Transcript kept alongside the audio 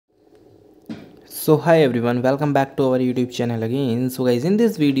So hi everyone, welcome back to our YouTube channel again. So guys, in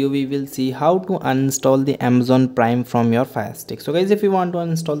this video we will see how to uninstall the Amazon Prime from your FireStick. So guys, if you want to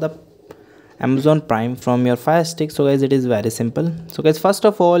uninstall the Amazon Prime from your FireStick, so guys, it is very simple. So guys, first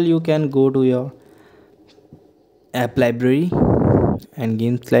of all, you can go to your app library and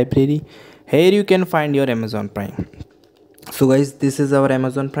games library. Here you can find your Amazon Prime. So guys, this is our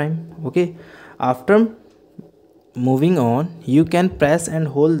Amazon Prime. Okay, after moving on, you can press and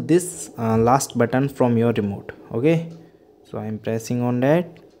hold this last button from your remote. Okay, so I'm pressing on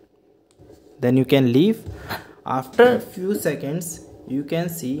that, then you can leave. After a few seconds, you can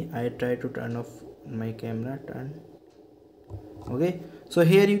see I try to turn off my camera. Okay, so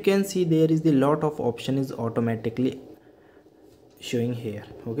here you can see there is the lot of option is automatically showing here.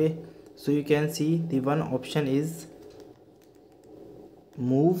 Okay, so you can see the one option is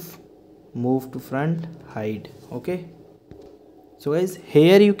move to front, hide. Okay, so guys,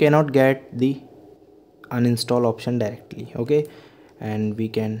 here you cannot get the uninstall option directly. Okay, and we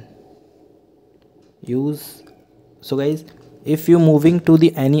can use, so guys, if you moving to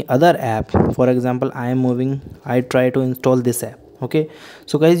the any other app, for example I try to install this app. Okay,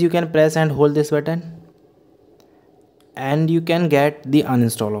 so guys, you can press and hold this button and you can get the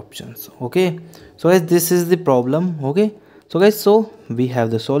uninstall options. Okay, so guys, this is the problem. Okay, so guys, so we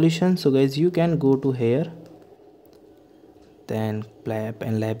have the solution. So guys, you can go to here, then app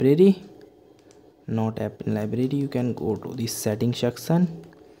and library, not app and library, you can go to the settings section,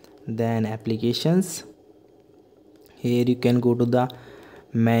 then applications. Here you can go to the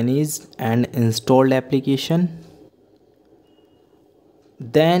managed and installed application,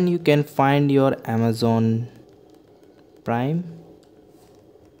 then you can find your Amazon Prime.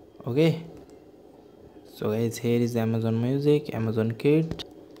 Okay, so guys, here is Amazon Music, Amazon Kit.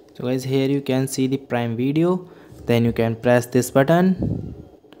 So guys, here you can see the Prime Video, then you can press this button.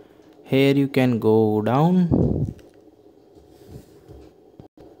 Here you can go down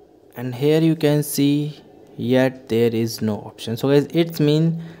and here you can see yet there is no option. So guys, it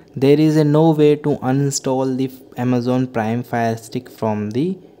means there is a no way to uninstall the Amazon Prime FireStick from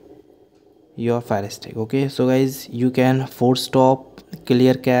the your FireStick. Okay, so guys, you can force stop,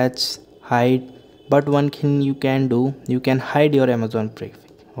 clear cache, hide, but one thing you can do, you can hide your Amazon Prime.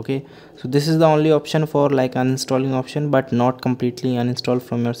 Okay, so this is the only option for like uninstalling option, but not completely uninstall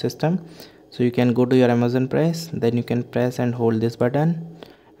from your system. So you can go to your Amazon Prime, then you can press and hold this button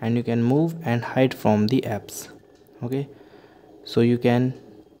and you can move and hide from the apps. Okay, so you can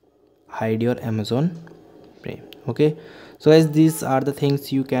hide your Amazon Prime. Okay, so guys, these are the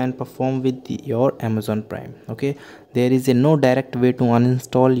things you can perform with your Amazon Prime. Okay, there is a no direct way to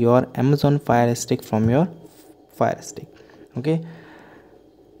uninstall your Amazon Fire Stick from your Fire Stick. Okay,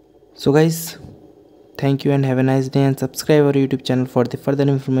 so guys, thank you and have a nice day, and subscribe our YouTube channel for the further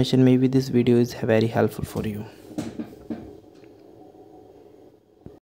information. Maybe this video is very helpful for you.